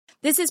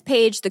This is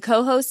Paige, the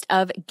co-host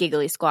of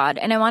Giggly Squad,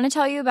 and I want to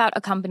tell you about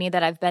a company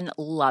that I've been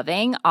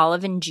loving,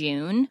 Olive and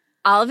June.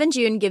 Olive and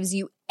June gives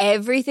you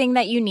everything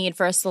that you need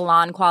for a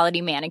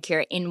salon-quality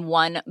manicure in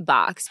one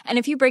box. And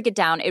if you break it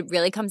down, it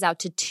really comes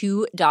out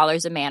to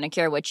 $2 a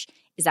manicure, which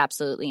is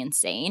absolutely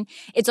insane.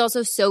 It's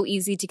also so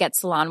easy to get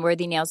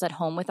salon-worthy nails at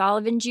home with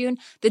Olive and June.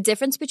 The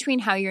difference between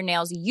how your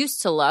nails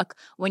used to look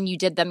when you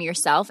did them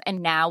yourself and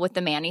now with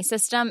the Mani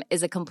system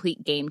is a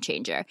complete game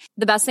changer.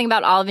 The best thing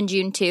about Olive and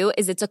June, too,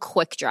 is it's a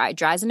quick dry.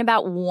 Dries in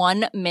about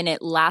 1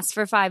 minute, lasts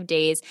for 5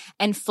 days,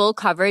 and full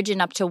coverage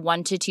in up to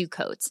 1 to 2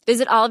 coats.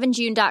 Visit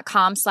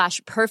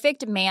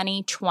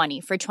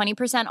oliveandjune.com/perfectmani20 for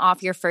 20%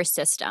 off your first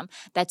system.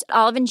 That's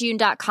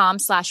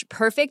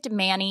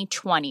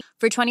oliveandjune.com/perfectmani20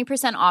 for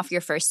 20% off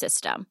your first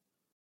system.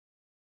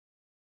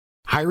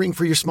 Hiring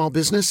for your small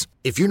business?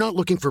 If you're not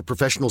looking for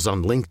professionals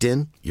on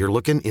LinkedIn, you're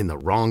looking in the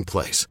wrong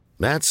place.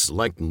 That's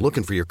like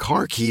looking for your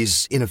car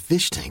keys in a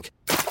fish tank.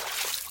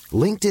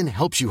 LinkedIn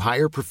helps you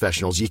hire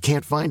professionals you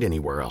can't find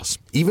anywhere else,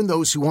 even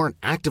those who aren't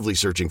actively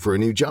searching for a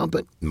new job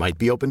but might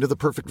be open to the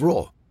perfect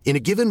role. In a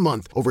given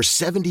month, over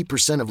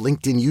 70% of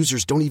LinkedIn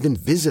users don't even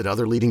visit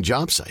other leading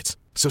job sites.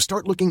 So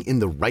start looking in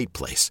the right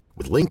place.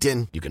 With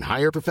LinkedIn, you can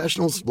hire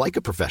professionals like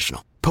a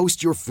professional.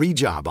 Post your free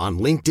job on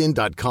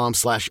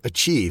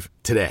linkedin.com/achieve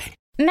today.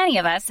 Many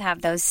of us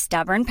have those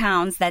stubborn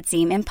pounds that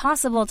seem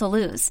impossible to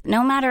lose,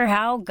 no matter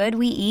how good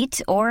we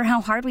eat or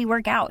how hard we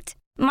work out.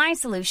 My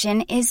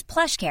solution is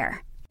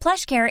PlushCare.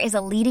 PlushCare is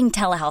a leading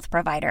telehealth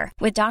provider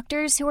with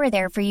doctors who are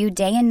there for you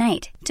day and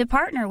night to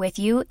partner with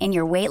you in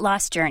your weight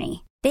loss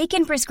journey. They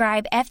can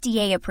prescribe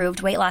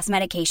FDA-approved weight loss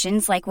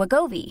medications like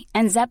Wegovy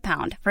and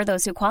Zepbound for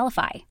those who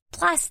qualify.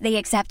 Plus, they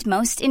accept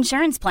most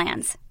insurance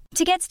plans.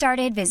 To get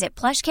started, visit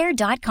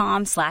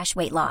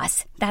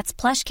plushcare.com/weightloss. That's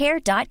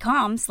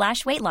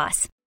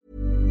plushcare.com/weightloss.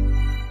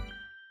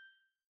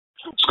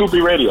 Scoop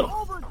B Radio,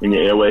 in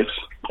your airwaves,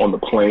 on the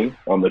plane,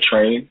 on the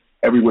train,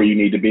 everywhere you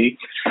need to be.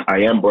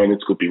 I am Brandon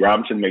Scoop B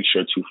Robinson. Make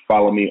sure to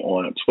follow me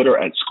on Twitter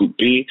at Scoop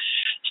B,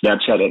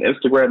 Snapchat and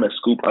Instagram at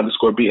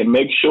Scoop_B, and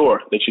make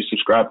sure that you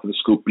subscribe to the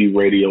Scoop B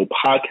Radio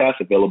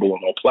podcast, available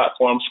on all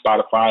platforms: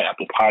 Spotify,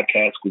 Apple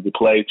Podcasts, Google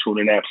Play,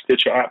 TuneIn app,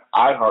 Stitcher app,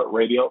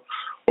 iHeartRadio,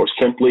 or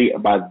simply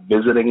by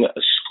visiting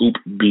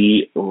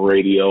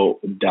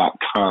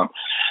ScoopBRadio.com.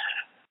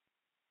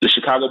 The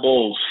Chicago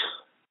Bulls,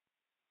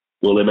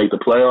 will they make the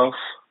playoffs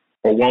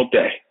or won't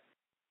they?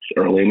 It's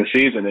early in the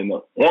season, and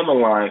on the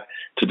line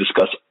to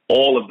discuss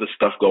all of the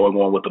stuff going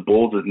on with the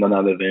Bulls is none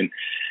other than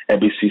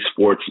NBC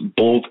Sports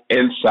Bulls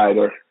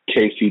insider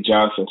K.C.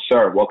 Johnson.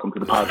 Sir, welcome to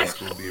the podcast.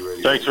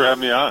 Thanks for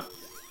having me on.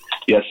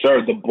 Yes,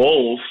 sir. The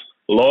Bulls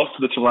lost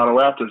to the Toronto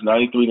Raptors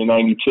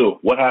 93-92.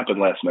 What happened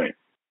last night?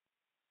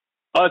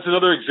 It's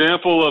another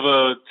example of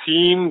a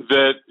team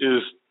that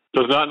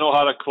does not know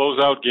how to close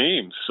out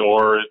games,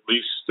 or at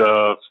least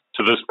to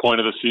this point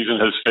of the season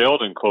has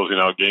failed in closing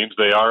out games.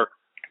 They are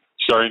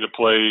starting to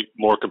play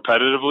more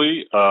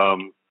competitively.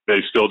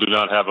 They still do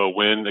not have a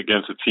win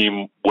against a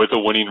team with a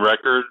winning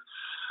record,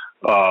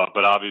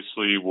 but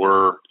obviously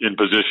we're in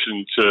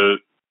position to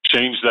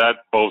change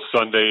that both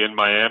Sunday in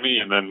Miami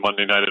and then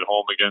Monday night at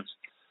home against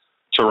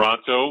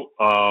Toronto.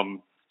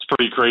 It's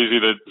pretty crazy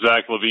that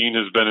Zach LaVine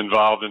has been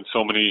involved in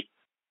so many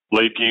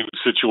late game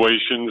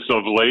situations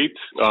of late.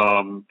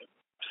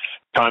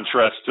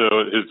 Contrast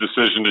to his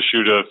decision to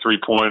shoot a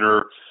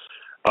three-pointer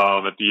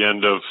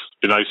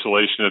in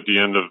isolation at the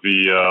end of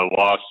the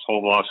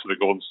home loss to the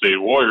Golden State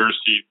Warriors.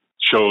 He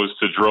chose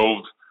to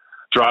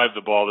drive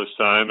the ball this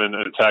time and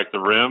attack the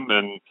rim,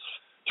 and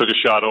took a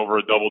shot over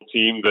a double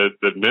team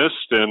that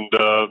missed. And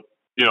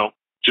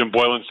Jim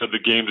Boylan said the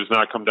game does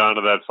not come down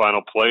to that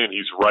final play, and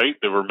he's right.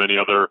 There were many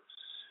other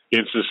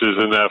instances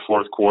in that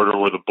fourth quarter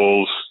where the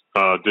Bulls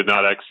did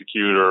not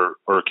execute or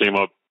came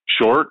up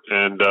short,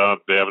 and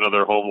they have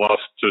another home loss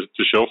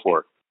to show for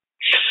it.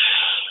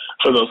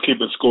 For those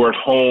keeping score at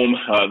home,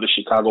 the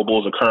Chicago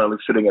Bulls are currently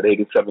sitting at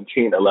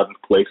 8-17,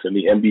 11th place in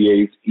the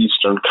NBA's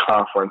Eastern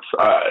Conference.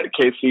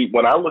 Casey,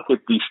 when I look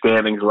at these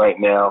standings right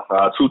now,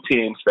 two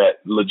teams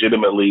that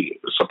legitimately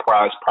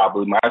surprised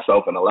probably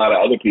myself and a lot of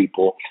other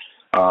people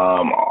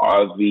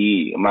are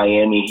the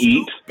Miami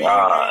Heat,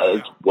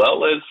 as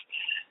well as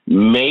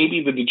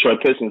maybe the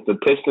Detroit Pistons. The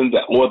Pistons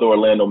or the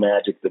Orlando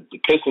Magic. The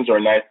Pistons are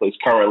in ninth place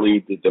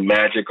currently. The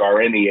Magic are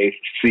in the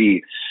 8th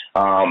seed.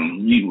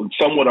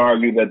 Some would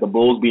argue that the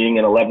Bulls being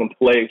in 11th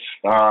place,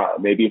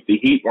 maybe if the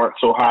Heat weren't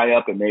so high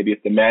up, and maybe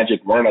if the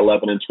Magic weren't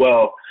 11 and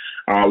 12,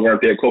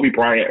 weren't there. Kobe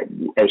White.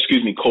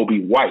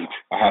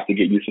 I have to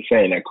get used to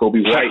saying that.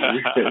 Kobe White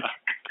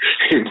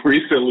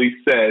recently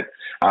said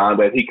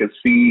that he could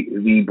see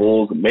the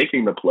Bulls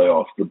making the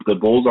playoffs. The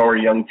Bulls are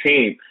a young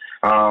team.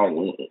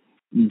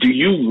 Do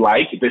you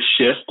like the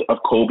shift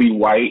of Kobe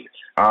White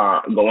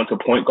going to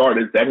point guard?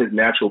 Is that his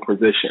natural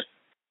position?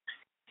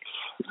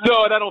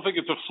 No, and I don't think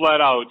it's a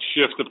flat-out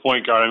shift to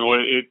point guard. I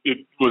mean,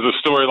 it was a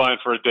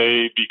storyline for a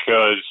day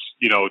because,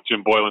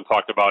 Jim Boylan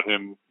talked about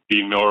him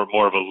being more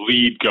of a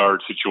lead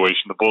guard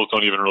situation. The Bulls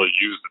don't even really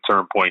use the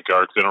term point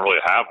guard because they don't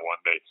really have one.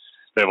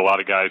 They have a lot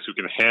of guys who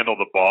can handle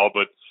the ball,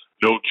 but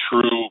no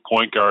true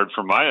point guard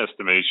from my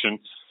estimation.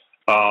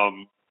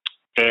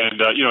 He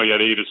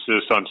had 8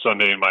 assists on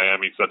Sunday in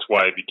Miami, so that's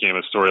why it became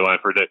a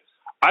storyline for a day.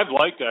 I've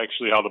liked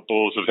actually how the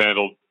Bulls have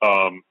handled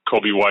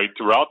Kobe White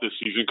throughout this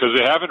season because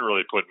they haven't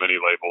really put many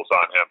labels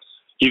on him.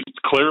 He's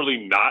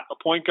clearly not a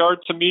point guard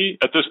to me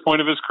at this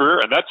point of his career,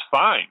 and that's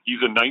fine.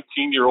 He's a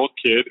 19-year-old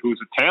kid who's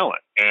a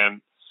talent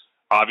and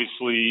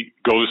obviously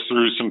goes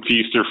through some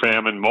feast or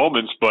famine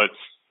moments, but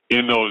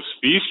in those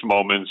feast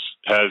moments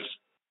has,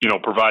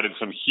 provided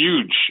some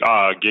huge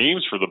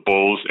games for the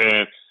Bulls,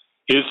 and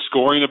his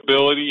scoring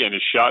ability and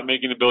his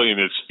shot-making ability and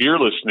his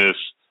fearlessness,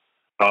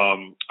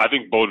 I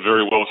think bode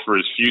very well for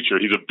his future.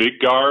 He's a big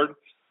guard.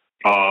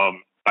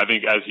 I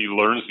think as he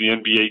learns the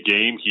NBA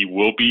game, he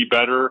will be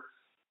better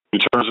in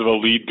terms of a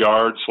lead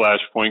guard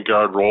 / point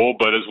guard role.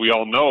 But as we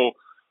all know,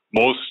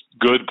 most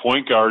good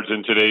point guards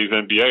in today's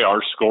NBA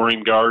are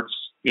scoring guards,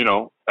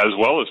 as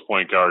well as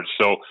point guards.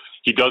 So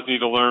he does need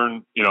to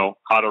learn,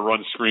 how to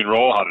run screen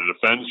roll, how to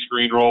defend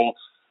screen roll,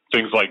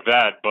 things like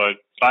that.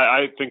 But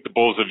I think the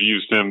Bulls have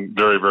used him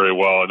very, very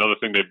well. Another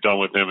thing they've done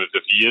with him is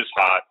if he is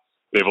hot,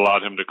 they've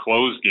allowed him to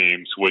close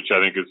games, which I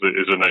think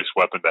is a nice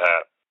weapon to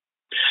have.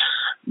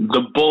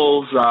 The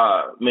Bulls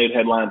made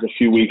headlines a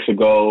few weeks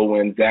ago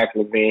when Zach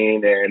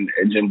LaVine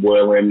and Jim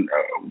Boylen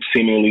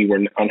seemingly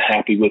were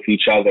unhappy with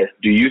each other.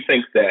 Do you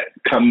think that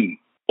come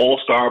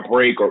All-Star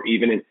break or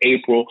even in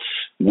April,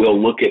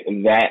 we'll look at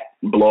that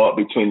blow-up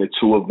between the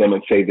two of them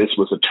and say this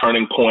was a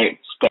turning point,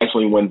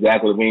 especially when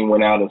Zach LaVine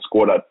went out and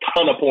scored a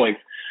ton of points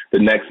the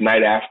next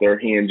night after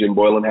he and Jim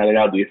Boylen had it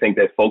out? Do you think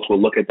that folks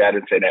will look at that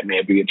and say that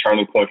may be a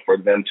turning point for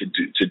them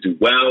to do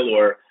well,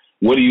 or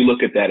what do you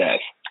look at that as?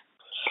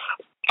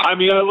 I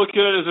mean, I look at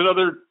it as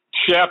another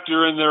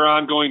chapter in their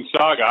ongoing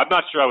saga. I'm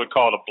not sure I would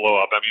call it a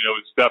blow-up. I mean, it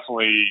was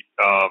definitely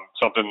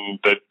something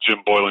that Jim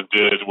Boylen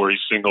did where he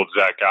singled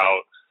Zach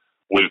out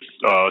with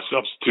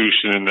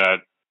substitution in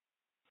that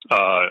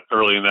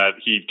early in that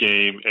Heat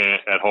game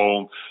at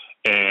home,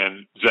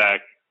 and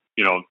Zach,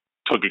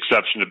 took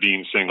exception to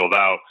being singled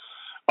out.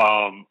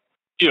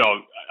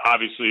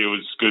 Obviously it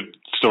was good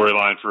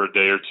storyline for a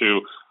day or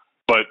two,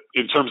 but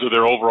in terms of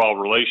their overall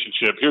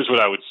relationship, here's what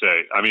I would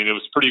say. I mean, it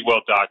was pretty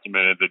well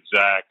documented that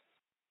Zach,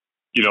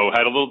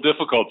 had a little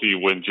difficulty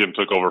when Jim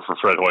took over for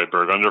Fred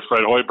Hoiberg. Under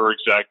Fred Hoiberg,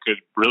 Zach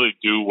could really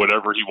do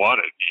whatever he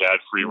wanted. He had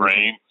free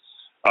reign.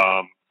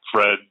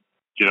 Fred,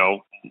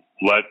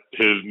 let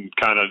him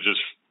kind of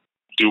just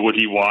do what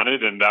he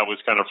wanted, and that was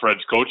kind of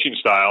Fred's coaching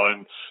style.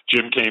 And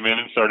Jim came in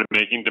and started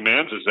making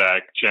demands of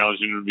Zach,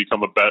 challenging him to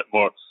become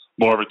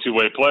more of a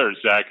two-way player.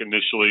 Zach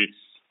initially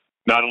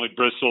not only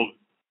bristled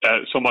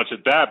so much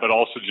at that, but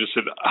also just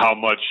at how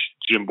much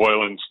Jim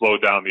Boylen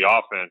slowed down the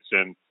offense,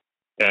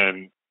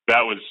 and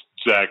that was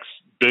Zach's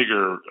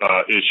bigger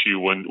issue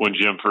when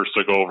Jim first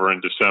took over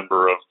in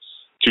December of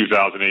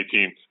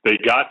 2018. They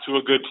got to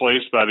a good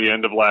place by the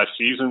end of last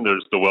season.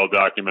 There's the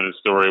well-documented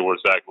story where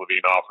Zach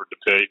LaVine offered to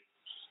pay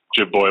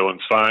Jim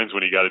Boylen's fines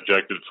when he got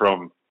ejected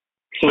from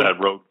that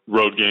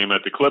road game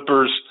at the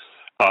Clippers.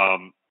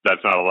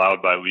 That's not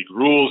allowed by league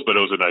rules, but it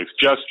was a nice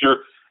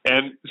gesture.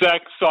 And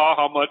Zach saw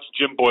how much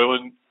Jim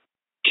Boylen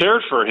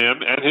cared for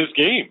him and his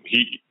game.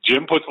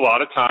 Jim puts a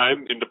lot of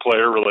time into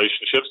player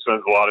relationships,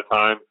 spends a lot of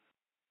time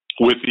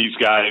with these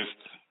guys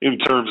in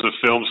terms of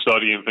film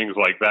study and things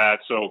like that.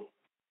 So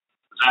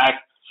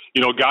Zach,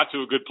 got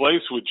to a good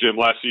place with Jim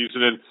last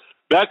season. And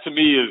that to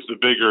me is the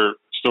bigger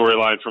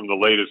storyline from the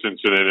latest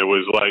incident. It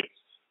was like,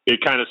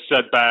 it kind of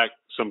set back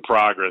some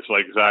progress.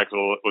 Like Zach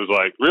was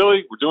like,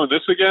 really? We're doing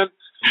this again?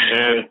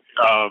 And,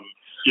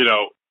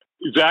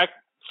 Zach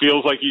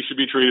feels like he should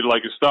be treated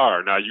like a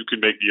star. Now you can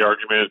make the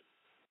argument,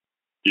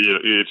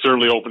 it's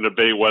certainly open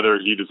debate whether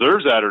he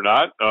deserves that or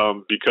not,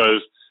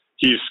 because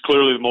he's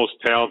clearly the most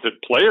talented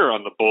player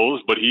on the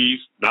Bulls, but he's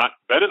not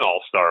been an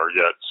all-star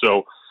yet.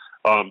 So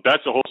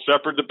that's a whole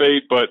separate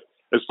debate. But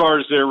as far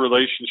as their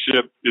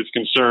relationship is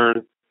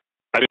concerned,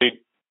 I think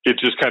it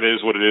just kind of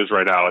is what it is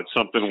right now. It's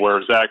something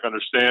where Zach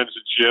understands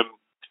that Jim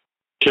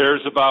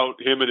cares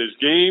about him and his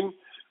game,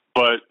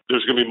 but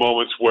there's going to be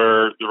moments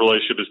where the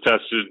relationship is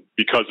tested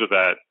because of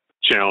that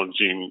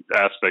challenging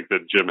aspect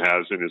that Jim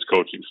has in his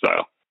coaching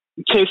style.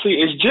 Casey,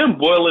 is Jim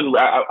Boylen?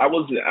 I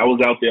was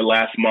out there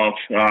last month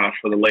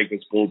for the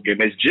Lakers Bulls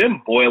game. Is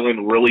Jim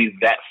Boylen really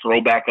that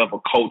throwback of a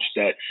coach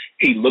that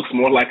he looks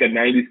more like a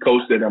 '90s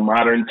coach than a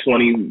modern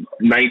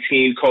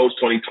 2019 coach,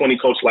 2020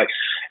 coach? Like,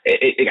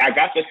 I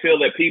got the feel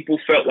that people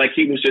felt like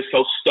he was just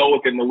so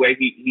stoic in the way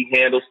he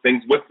handles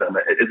things with them.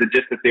 Is it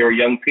just that they're a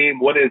young team?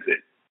 What is it?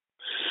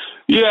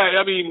 Yeah,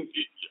 I mean,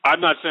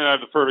 I'm not saying I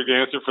have the perfect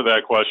answer for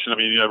that question. I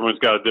mean, everyone's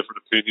got a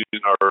different opinion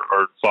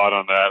or thought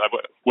on that.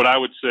 What I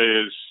would say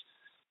is,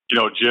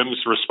 Jim's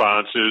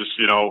response is,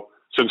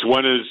 since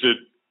when is it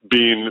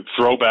being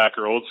throwback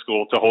or old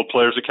school to hold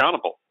players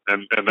accountable?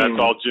 And that's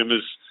all Jim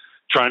is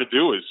trying to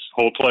do, is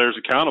hold players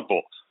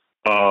accountable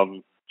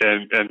and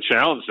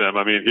challenge them.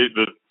 I mean,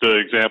 the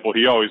example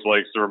he always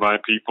likes to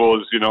remind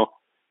people is,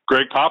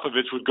 Greg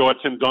Popovich would go at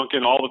Tim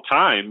Duncan all the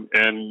time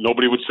and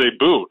nobody would say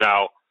boo.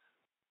 Now,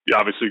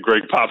 Obviously,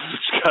 Greg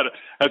Popovich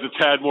has a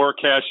tad more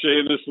cachet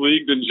in this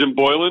league than Jim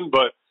Boylan,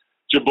 but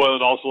Jim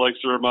Boylan also likes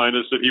to remind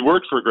us that he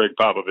worked for Greg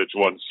Popovich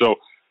once. So,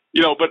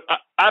 but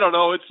I don't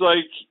know. It's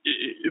like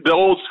the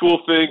old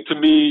school thing to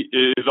me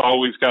is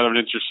always kind of an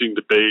interesting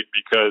debate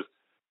because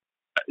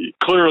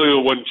clearly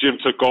when Jim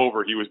took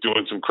over, he was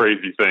doing some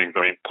crazy things.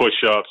 I mean,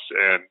 push-ups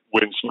and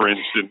wind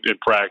sprints in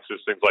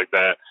practice, things like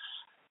that.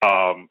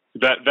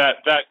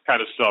 That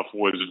kind of stuff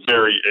was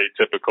very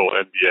atypical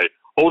NBA.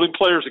 Holding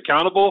players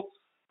accountable,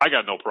 I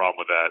got no problem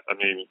with that. I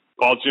mean,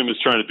 all Jim is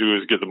trying to do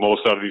is get the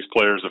most out of these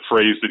players. The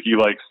phrase that he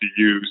likes to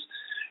use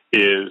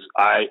is,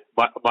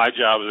 my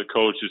job as a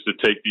coach is to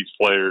take these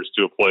players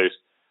to a place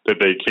that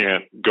they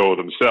can't go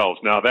themselves.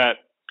 Now, that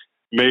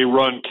may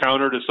run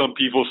counter to some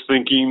people's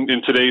thinking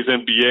in today's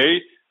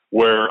NBA,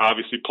 where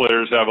obviously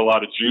players have a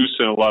lot of juice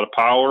and a lot of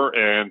power,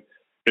 and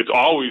it's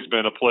always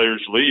been a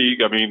players'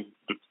 league. I mean,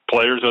 the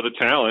players are the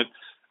talent.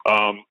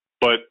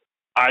 But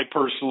I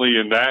personally,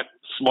 in that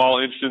small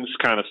instance,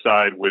 kind of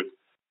side with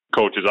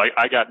coaches.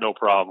 I got no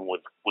problem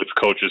with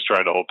coaches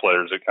trying to hold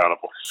players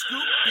accountable.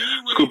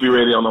 Scoopy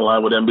Radio on the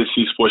line with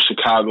NBC Sports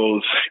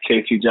Chicago's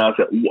Casey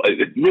Johnson.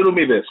 Riddle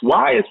me this.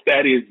 Why is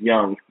Thaddeus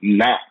Young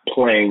not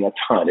playing a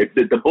ton?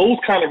 The Bulls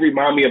kind of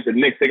remind me of the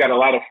Knicks. They got a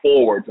lot of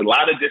forwards, a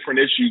lot of different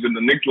issues in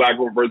the Knicks locker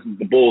room versus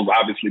the Bulls,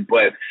 obviously,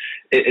 but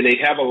they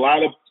have a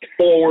lot of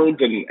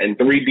forwards and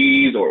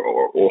 3Ds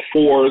or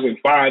 4s and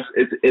 5s.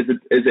 Is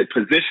it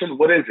position?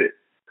 What is it?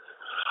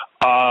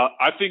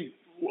 I think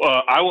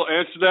I will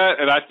answer that,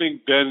 and I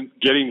think then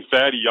getting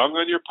Thad Young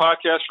on your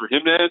podcast for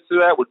him to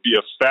answer that would be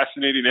a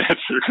fascinating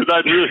answer because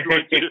I'd really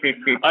like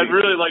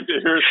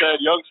to hear Thad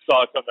Young's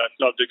thoughts on that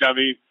subject. I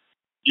mean,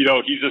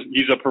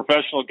 he's a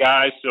professional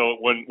guy, so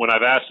when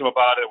I've asked him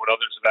about it, when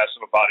others have asked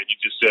him about it, he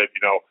just said,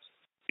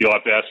 you'll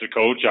have to ask the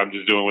coach. I'm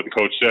just doing what the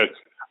coach said.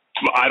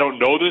 I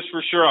don't know this for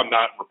sure. I'm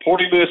not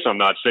reporting this.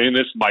 I'm not saying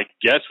this. My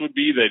guess would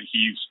be that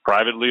he's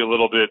privately a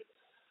little bit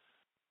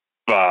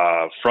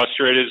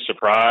frustrated,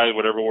 surprised,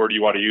 whatever word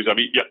you want to use. I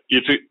mean,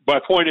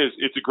 my point is,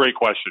 it's a great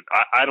question.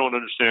 I don't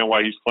understand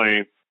why he's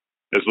playing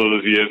as little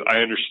as he is. I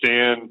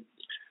understand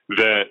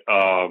that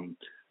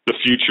the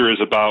future is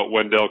about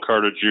Wendell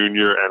Carter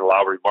Jr. and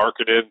Lauri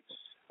Markkanen,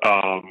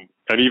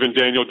 and even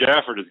Daniel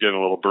Gafford is getting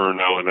a little burned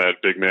now in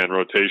that big man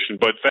rotation.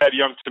 But Thad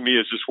Young, to me,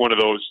 is just one of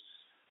those,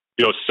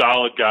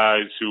 solid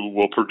guys who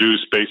will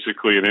produce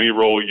basically in any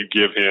role you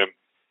give him.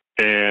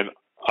 And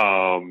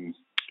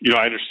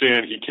I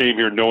understand he came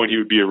here knowing he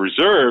would be a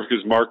reserve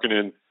because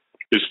Markkanen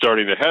is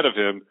starting ahead of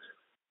him.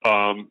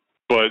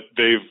 But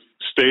they've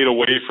stayed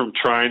away from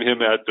trying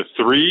him at the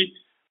 3,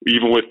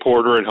 even with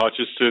Porter and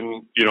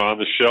Hutchison, on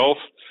the shelf.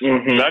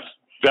 Mm-hmm.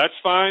 That's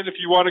fine if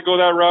you want to go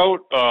that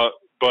route.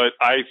 But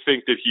I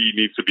think that he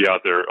needs to be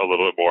out there a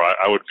little bit more.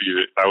 I would be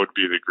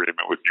in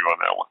agreement with you on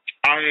that one.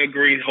 I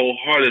agree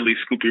wholeheartedly.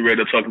 Scoopy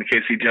Radio talking to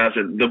Casey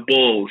Johnson. The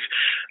Bulls.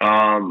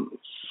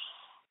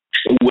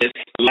 With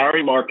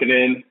Lauri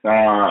Markkanen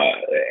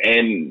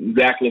and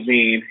Zach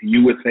LaVine,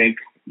 you would think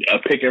a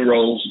pick and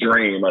roll's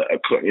dream,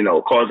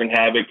 causing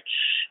havoc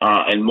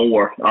and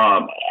more.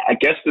 I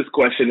guess this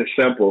question is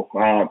simple.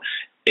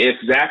 If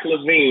Zach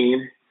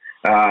LaVine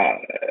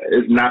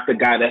is not the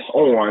guy that's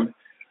on,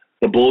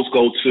 the Bulls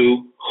go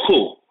to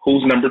who?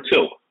 Who's number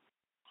 2?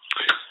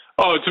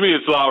 Oh, to me,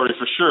 it's Lauri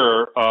for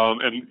sure.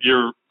 And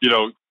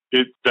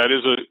that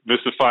is a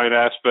mystifying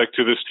aspect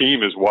to this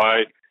team is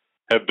why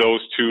have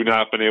those two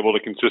not been able to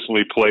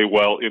consistently play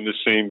well in the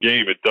same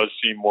game? It does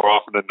seem more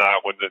often than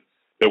not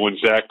when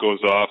Zach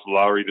goes off,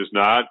 Lauri does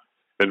not,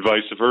 and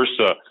vice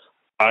versa.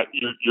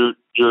 You're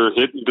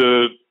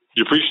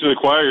preaching to the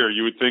choir.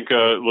 You would think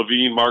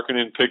LaVine,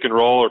 Markkanen, pick and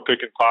roll or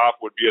pick and pop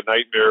would be a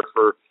nightmare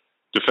for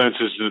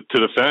defenses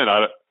to defend.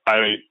 I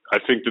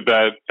think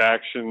that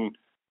action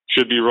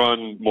should be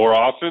run more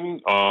often.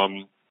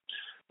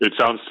 It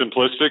sounds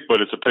simplistic,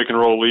 but it's a pick and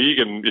roll league,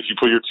 and if you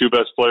put your 2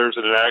 best players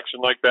in an action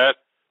like that,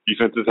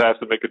 defenses have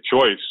to make a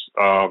choice.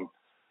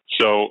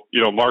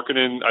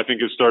 Markkanen, I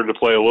think, has started to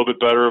play a little bit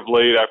better of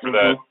late after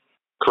that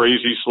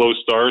crazy slow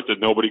start that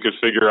nobody could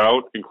figure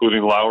out,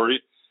 including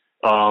Lauri.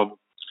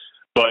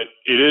 But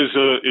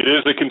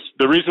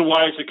the reason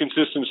why it's a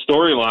consistent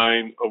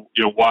storyline of,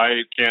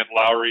 why can't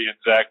Lauri and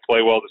Zach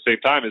play well at the same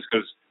time is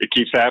because it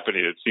keeps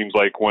happening. It seems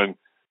like when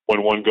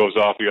one goes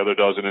off, the other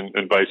doesn't,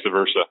 and vice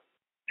versa.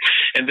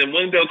 And then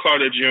Wendell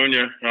Carter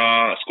Jr.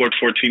 Scored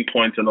 14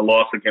 points in the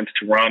loss against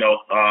Toronto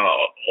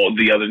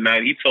the other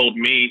night. He told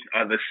me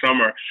this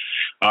summer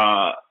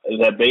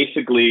that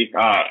basically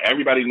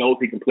everybody knows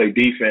he can play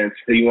defense.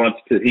 He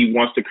wants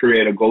to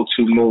create a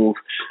go-to move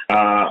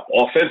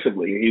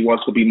offensively. He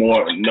wants to be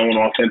more known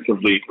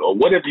offensively.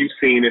 What have you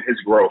seen in his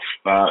growth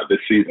this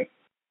season?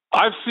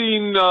 I've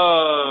seen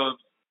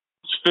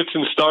fits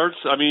and starts.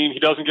 I mean, he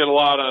doesn't get a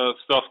lot of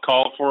stuff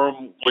called for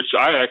him, which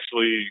I'm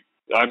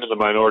in the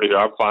minority here.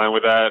 I'm fine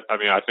with that. I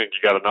mean, I think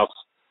you got enough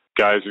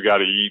guys who got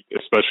to eat,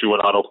 especially when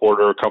Otto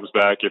Porter comes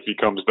back, if he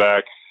comes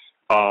back.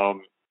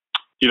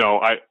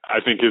 I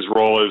think his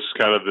role is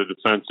kind of the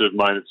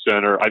defensive-minded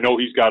center. I know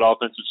he's got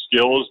offensive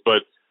skills,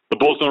 but the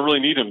Bulls don't really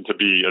need him to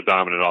be a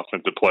dominant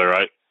offensive player.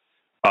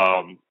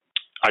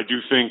 I do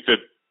think that,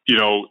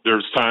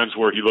 there's times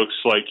where he looks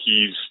like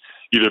he's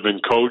either been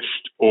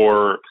coached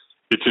or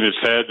it's in his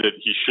head that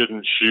he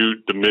shouldn't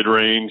shoot the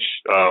mid-range,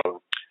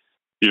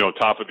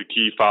 top of the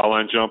key foul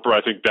line jumper.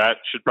 I think that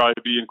should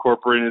probably be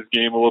incorporated in his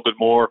game a little bit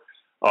more.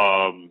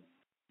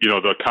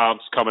 The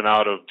comps coming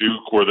out of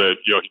Duke were that,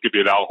 he could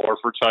be an Al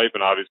Horford type,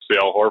 and obviously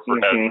Al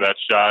Horford has that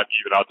shot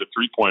even out the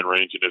three-point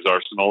range in his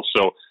arsenal.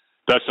 So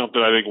that's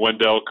something I think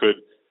Wendell could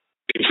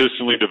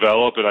consistently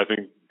develop, and I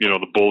think,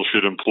 the Bulls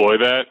should employ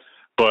that.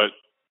 But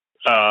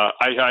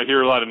I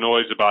hear a lot of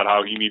noise about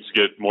how he needs to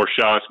get more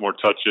shots, more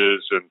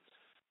touches, and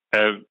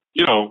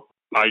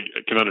I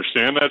can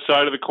understand that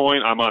side of the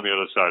coin. I'm on the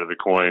other side of the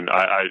coin.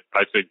 I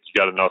think you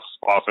got enough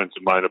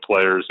offensive-minded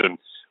players, and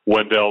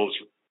Wendell's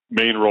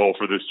main role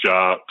for this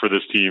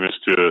team is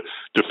to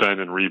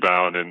defend and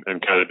rebound and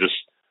kind of just,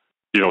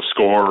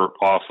 score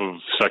off of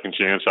second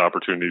chance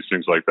opportunities,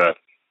 things like that.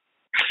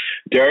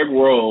 Derrick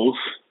Rose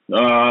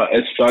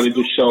is starting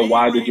to show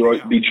why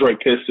Detroit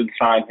Pistons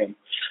signed him.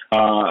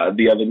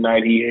 The other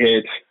night he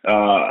hit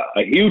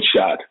a huge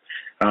shot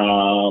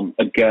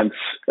against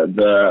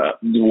the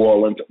New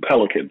Orleans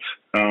Pelicans.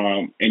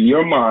 In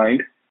your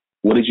mind,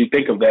 what did you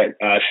think of that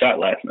shot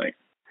last night?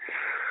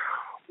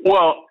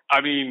 Well,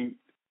 I mean,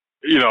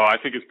 I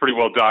think it's pretty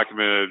well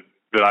documented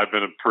that I've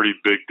been a pretty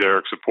big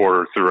Derrick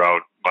supporter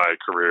throughout my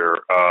career.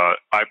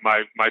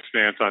 My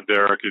stance on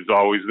Derrick is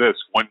always this: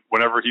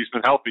 whenever he's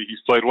been healthy,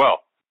 he's played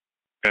well,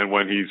 and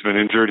when he's been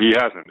injured, he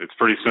hasn't. It's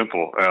pretty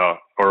simple.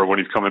 Or when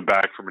he's coming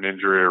back from an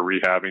injury or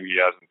rehabbing, he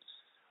hasn't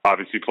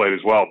obviously played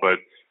as well. But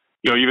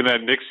even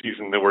that Knicks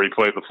season where he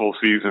played the full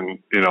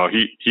season,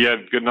 he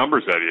had good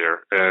numbers that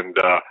year, and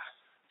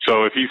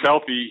so if he's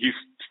healthy, he's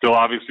still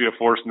obviously a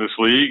force in this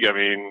league. I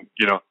mean,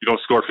 you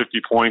don't score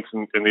 50 points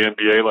in the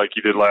NBA like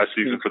he did last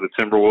season for the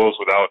Timberwolves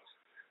without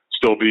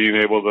still being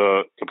able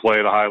to play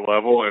at a high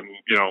level. And,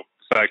 the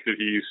fact that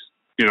he's,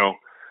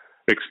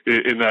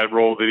 in that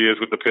role that he is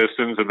with the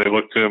Pistons and they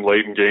look to him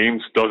late in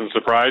games doesn't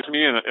surprise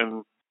me.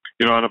 And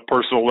on a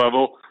personal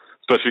level,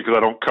 especially because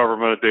I don't cover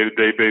him on a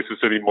day-to-day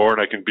basis anymore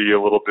and I can be a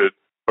little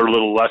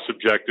less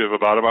subjective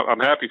about him,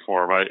 I'm happy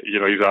for him.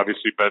 He's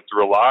obviously been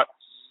through a lot.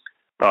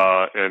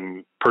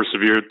 And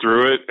persevered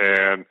through it.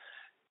 And,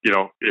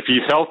 if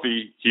he's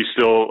healthy, he's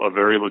still a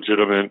very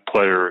legitimate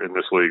player in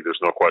this league. There's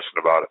no question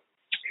about it.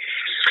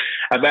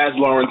 I've asked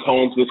Lawrence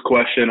Holmes this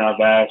question. I've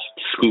asked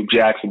Scoop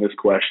Jackson this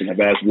question. I've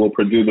asked Will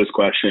Perdue this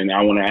question.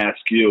 I want to ask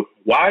you,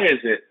 why is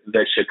it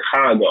that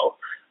Chicago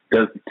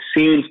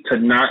seems to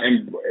not,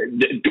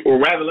 or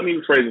rather, let me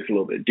rephrase this a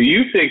little bit. Do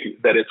you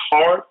think that it's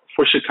hard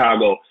for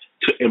Chicago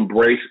to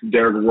embrace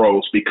Derrick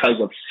Rose because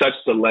of such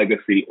the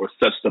legacy or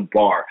such the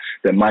bar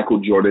that Michael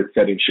Jordan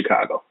set in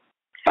Chicago?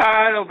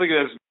 I don't think it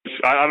has.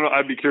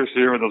 I'd be curious to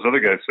hear what those other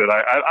guys said.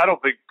 I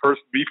don't think,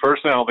 me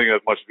personally, I don't think it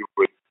has much to do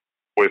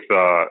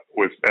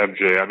with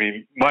MJ. I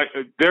mean,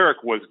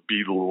 Derrick was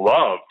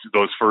beloved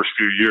those first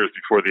few years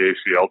before the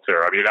ACL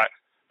tear. I mean,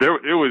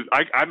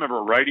 I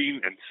remember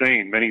writing and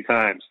saying many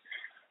times,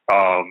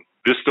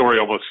 this story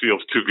almost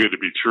feels too good to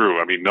be true.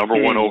 I mean, number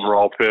one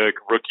overall pick,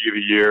 rookie of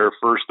the year,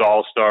 first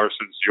All-Star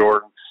since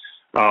Jordan.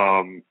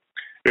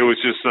 It was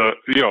just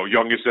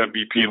youngest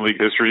MVP in league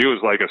history. It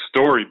was like a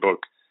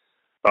storybook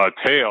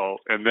tale.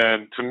 And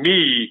then to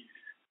me,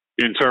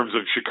 in terms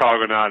of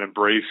Chicago not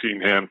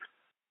embracing him,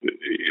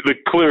 the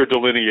clear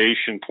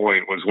delineation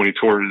point was when he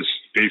tore his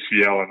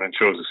ACL and then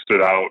chose to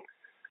sit out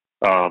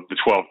the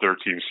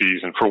 12-13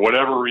 season. For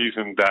whatever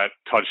reason, that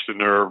touched a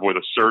nerve with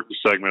a certain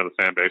segment of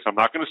the fan base. I'm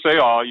not going to say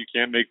all. You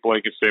can't make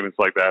blanket statements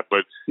like that,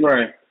 but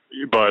right.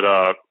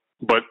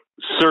 But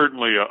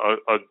certainly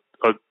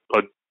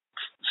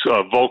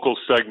a vocal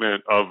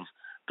segment of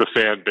the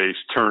fan base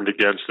turned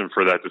against him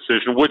for that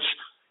decision, which,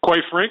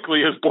 quite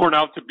frankly, has borne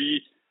out to be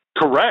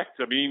correct.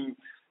 I mean,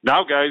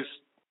 now guys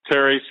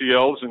tear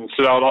ACLs and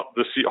sit out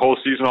the whole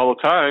season all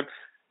the time,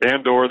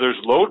 and/or there's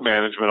load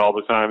management all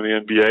the time in the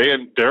NBA.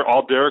 And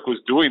all Derrick was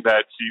doing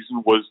that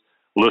season was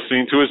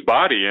listening to his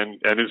body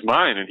and his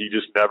mind, and he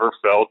just never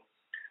felt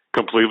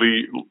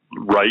completely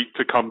right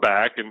to come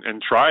back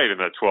and try it in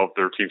that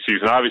 12-13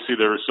 season. Obviously,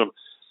 there were some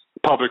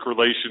public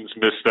relations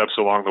missteps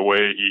along the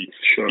way.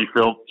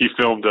 He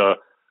filmed a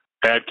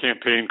ad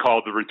campaign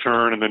called The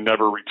Return and then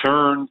never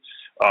returned.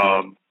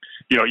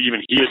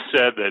 Even he had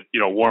said that,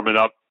 warming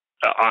up,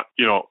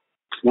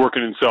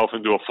 working himself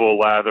into a full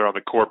lather on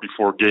the court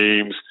before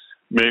games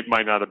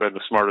might not have been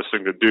the smartest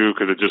thing to do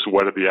because it just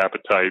whetted the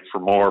appetite for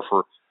more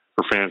for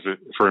fans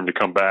for him to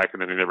come back,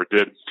 and then he never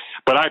did.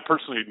 But I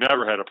personally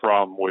never had a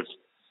problem with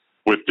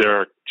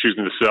Derrick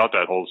choosing to sit out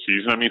that whole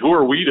season. I mean, who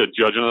are we to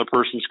judge another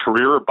person's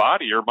career or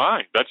body or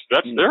mind? That's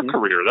their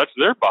career. That's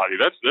their body.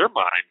 That's their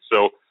mind.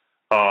 So,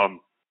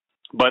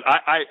 but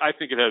I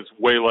think it has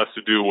way less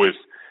to do with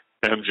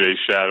MJ's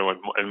shadow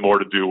and more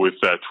to do with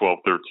that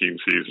 12-13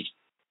 season.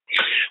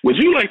 Would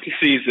you like to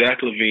see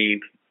Zach LaVine,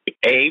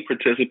 A,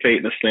 participate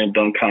in a slam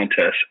dunk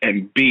contest,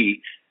 and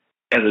B,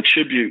 as a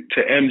tribute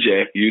to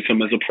MJ, use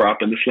him as a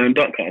prop in the slam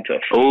dunk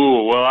contest.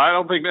 Oh, well, I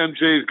don't think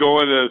MJ's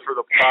going for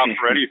the prop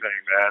for anything,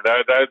 man.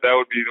 That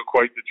would be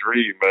quite the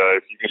dream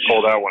if you can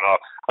pull that one off.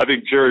 I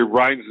think Jerry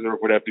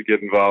Reinsdorf would have to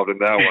get involved in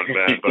that one,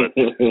 man.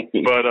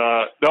 But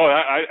no,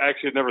 I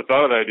actually never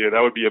thought of that idea.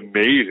 That would be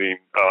amazing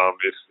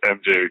if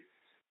MJ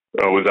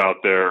was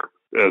out there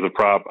as a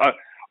prop.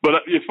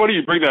 But it's funny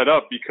you bring that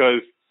up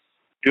because,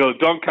 the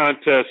dunk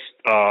contest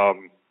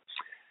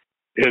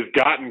has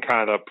gotten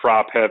kind of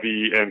prop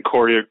heavy and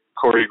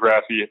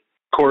choreography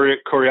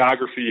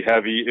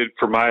heavy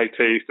for my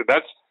taste. And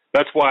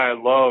that's why I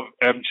love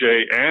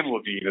MJ and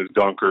Levine as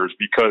dunkers,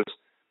 because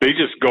they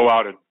just go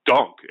out and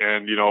dunk.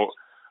 And,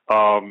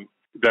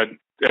 that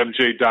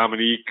MJ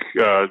Dominique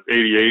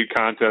 88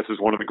 contest is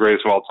one of the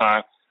greatest of all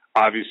time.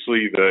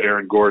 Obviously, the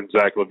Aaron Gordon,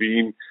 Zach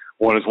LaVine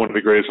one is one of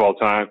the greatest of all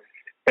time.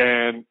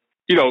 And,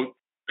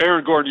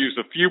 Aaron Gordon used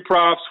a few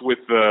props with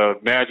the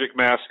Magic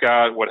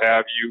mascot, what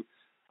have you,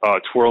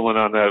 twirling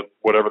on that,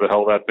 whatever the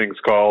hell that thing's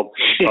called.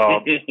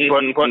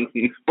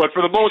 But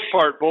for the most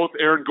part, both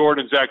Aaron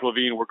Gordon and Zach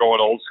LaVine were going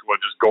old school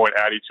and just going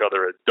at each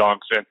other at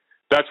dunks. And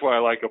that's what I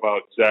like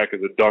about Zach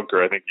as a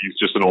dunker. I think he's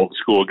just an old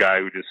school guy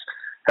who just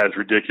has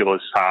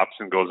ridiculous hops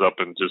and goes up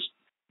and just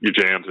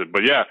jams it.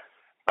 But yeah,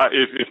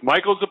 if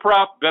Michael's the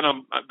prop, then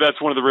that's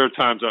one of the rare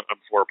times I'm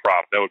for a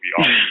prop. That would be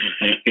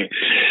awesome.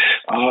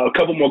 A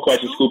couple more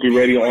questions. Scoopy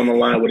Radio on the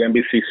line with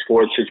NBC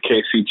Sports. It's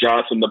Casey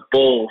Johnson. The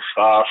Bulls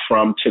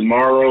from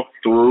tomorrow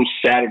through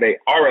Saturday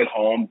are at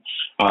home.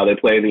 They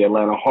play the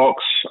Atlanta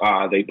Hawks.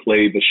 They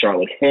play the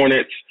Charlotte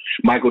Hornets,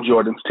 Michael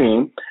Jordan's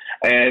team,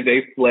 and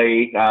they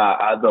play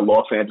the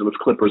Los Angeles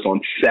Clippers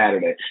on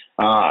Saturday.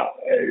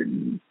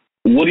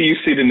 What do you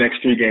see the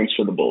next three games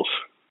for the Bulls?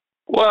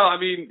 Well, I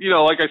mean,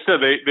 like I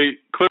said, they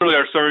clearly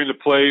are starting to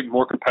play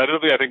more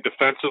competitively. I think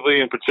defensively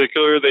in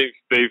particular,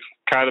 they've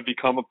kind of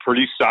become a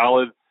pretty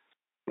solid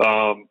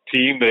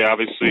team. They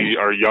obviously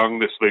are young.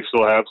 They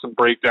still have some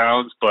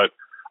breakdowns, but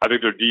I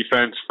think their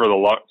defense for the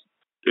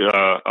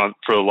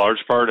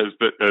large part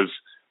has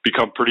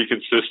become pretty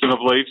consistent of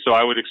late. So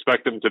I would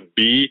expect them to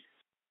be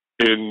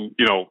in,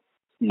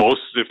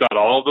 most, if not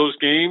all of those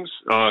games,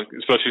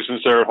 especially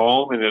since they're at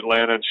home, and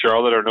Atlanta and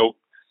Charlotte are no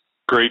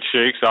great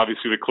shakes.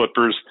 Obviously the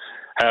Clippers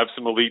have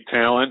some elite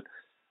talent,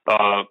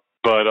 but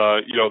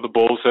the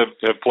Bulls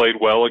have played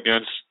well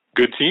against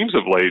good teams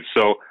of late.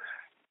 So,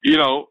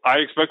 I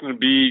expect them to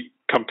be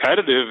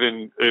competitive,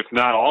 and if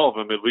not all of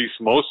them, at least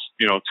most,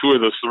 two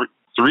of the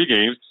three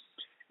games.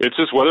 It's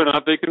just whether or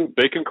not they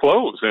can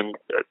close. And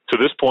to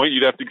this point,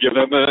 you'd have to give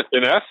them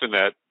an F in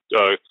that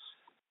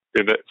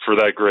for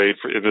that grade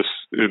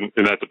in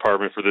that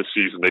department for this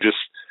season.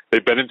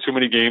 They've been in too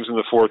many games in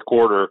the fourth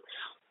quarter,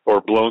 or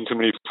blown too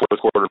many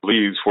fourth quarter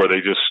leads where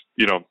they just,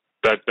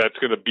 that's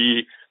going to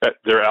be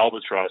their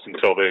albatross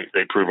until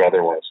they prove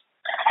otherwise.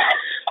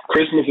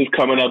 Christmas is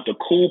coming up. The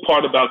cool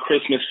part about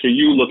Christmas for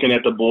you, looking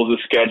at the Bulls'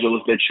 schedule,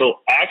 is that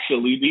you'll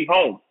actually be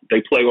home.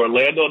 They play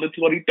Orlando on the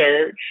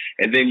 23rd,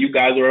 and then you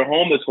guys are at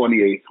home the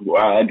 28th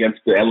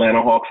against the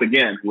Atlanta Hawks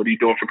again. What are you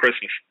doing for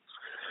Christmas?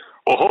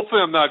 Well, hopefully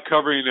I'm not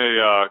covering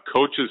a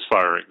coach's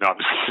firing. No,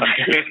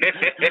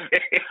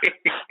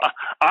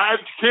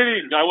 I'm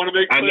kidding. I want to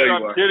make clear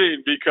I'm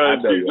kidding because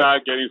he's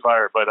not getting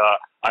fired. But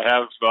I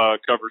have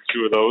covered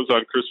two of those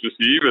on Christmas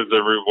Eve, as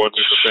everyone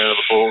who's a fan of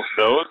the Bulls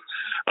knows.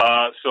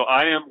 So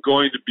I am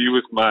going to be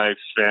with my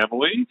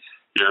family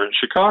here in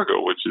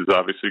Chicago, which is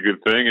obviously a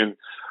good thing. And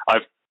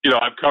I've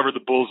covered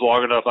the Bulls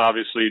long enough,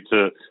 obviously,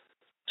 to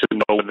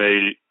know when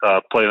they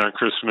play on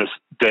Christmas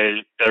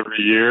Day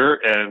every year,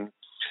 and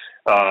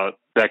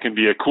that can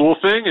be a cool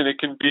thing, and it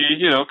can be,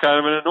 kind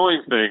of an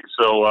annoying thing.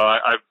 So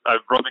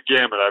I've run the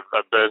gamut.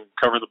 I've been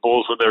covering the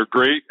Bulls when they're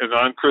great, and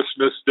on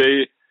Christmas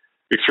Day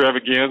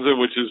extravaganza,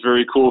 which is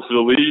very cool for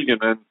the league,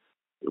 and then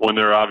when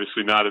they're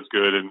obviously not as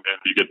good, and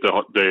you get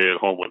the day at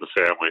home with the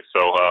family.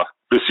 So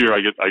this year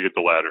I get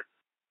the latter.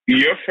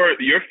 Your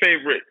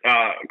favorite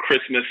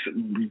Christmas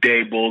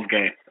Day Bulls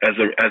game as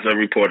a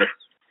reporter?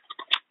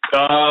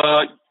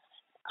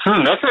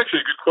 That's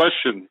actually a good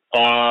question.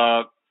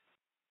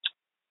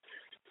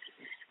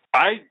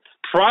 I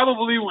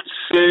probably would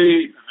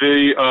say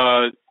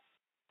the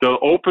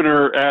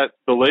opener at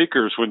the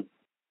Lakers when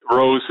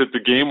Rose hit the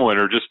game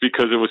winner, just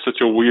because it was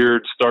such a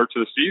weird start to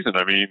the season.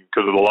 I mean,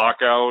 because of the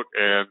lockout,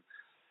 and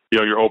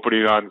you're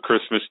opening on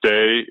Christmas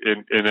Day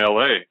in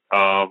LA.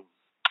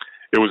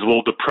 It was a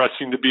little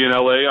depressing to be in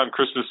LA on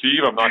Christmas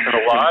Eve. I'm not going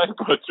to lie,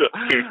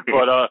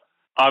 but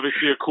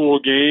obviously a cool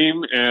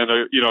game,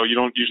 and you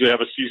don't usually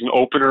have a season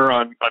opener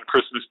on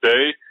Christmas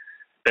Day.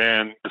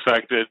 And the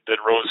fact that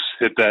Rose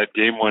hit that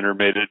game winner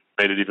made it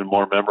even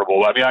more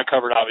memorable. I mean, I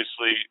covered,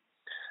 obviously,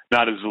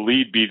 not as the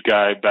lead beat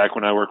guy back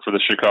when I worked for the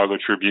Chicago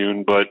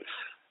Tribune, but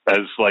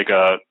as like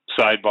a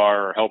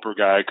sidebar or helper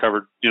guy. I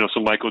covered,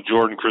 some Michael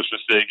Jordan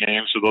Christmas Day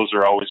games, so those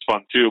are always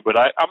fun too. But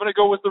I'm going to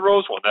go with the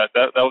Rose one. That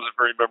was a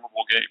very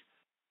memorable game.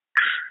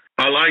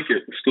 I like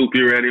it. Scoop,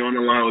 you ready on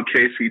the line with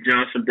Casey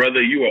Johnson.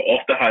 Brother, you are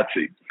off the hot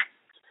seat.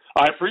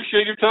 I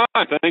appreciate your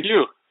time. Thank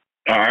you.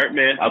 All right,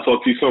 man. I'll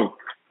talk to you soon.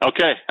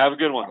 Okay, have a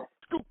good one.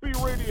 Scoopy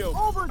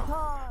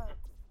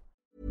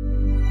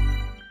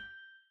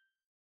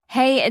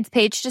Hey, it's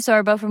Paige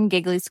DeSorbo from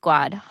Giggly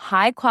Squad.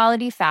 High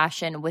quality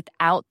fashion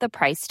without the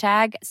price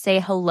tag. Say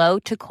hello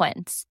to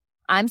Quince.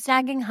 I'm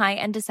snagging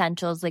high-end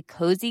essentials like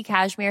cozy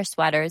cashmere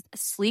sweaters,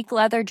 sleek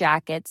leather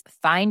jackets,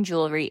 fine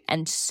jewelry,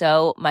 and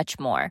so much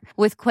more.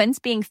 With Quince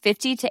being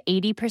 50 to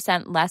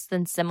 80% less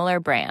than similar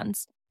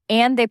brands.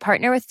 And they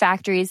partner with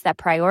factories that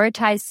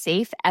prioritize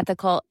safe,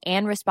 ethical,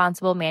 and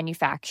responsible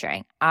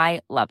manufacturing. I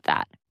love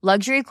that.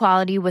 Luxury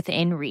quality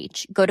within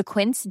reach. Go to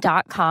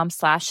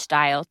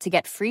quince.com/style to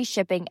get free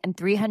shipping and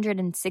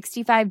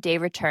 365-day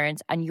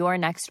returns on your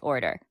next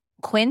order.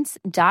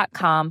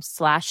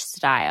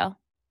 Quince.com/style.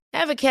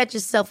 Ever catch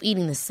yourself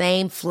eating the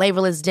same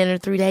flavorless dinner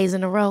 3 days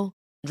in a row?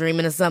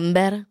 Dreaming of something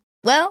better?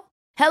 Well,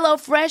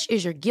 HelloFresh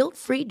is your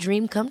guilt-free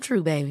dream come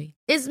true, baby.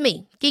 It's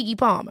me, Keke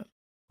Palmer.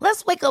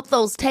 Let's wake up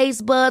those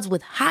taste buds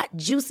with hot,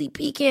 juicy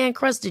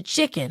pecan-crusted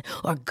chicken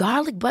or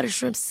garlic butter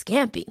shrimp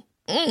scampi.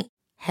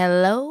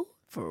 Hello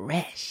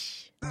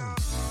Fresh.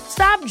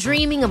 Stop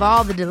dreaming of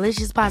all the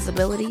delicious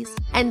possibilities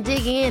and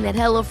dig in at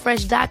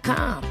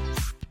HelloFresh.com.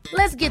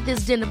 Let's get this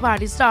dinner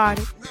party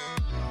started.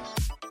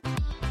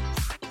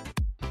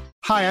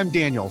 Hi, I'm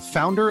Daniel,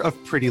 founder of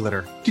Pretty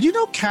Litter. Did you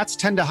know cats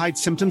tend to hide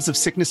symptoms of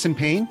sickness and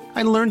pain?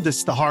 I learned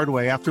this the hard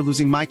way after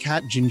losing my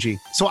cat, Gingy.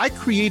 So I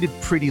created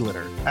Pretty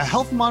Litter, a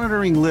health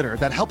monitoring litter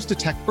that helps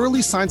detect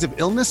early signs of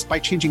illness by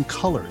changing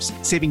colors,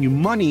 saving you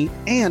money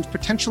and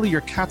potentially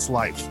your cat's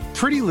life.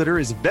 Pretty Litter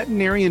is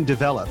veterinarian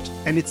developed,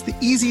 and it's the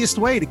easiest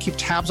way to keep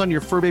tabs on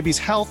your fur baby's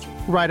health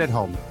right at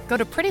home. Go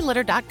to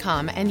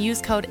prettylitter.com and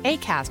use code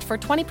ACAST for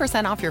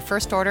 20% off your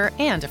first order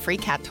and a free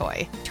cat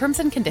toy. Terms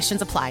and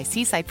conditions apply.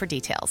 See site for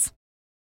details.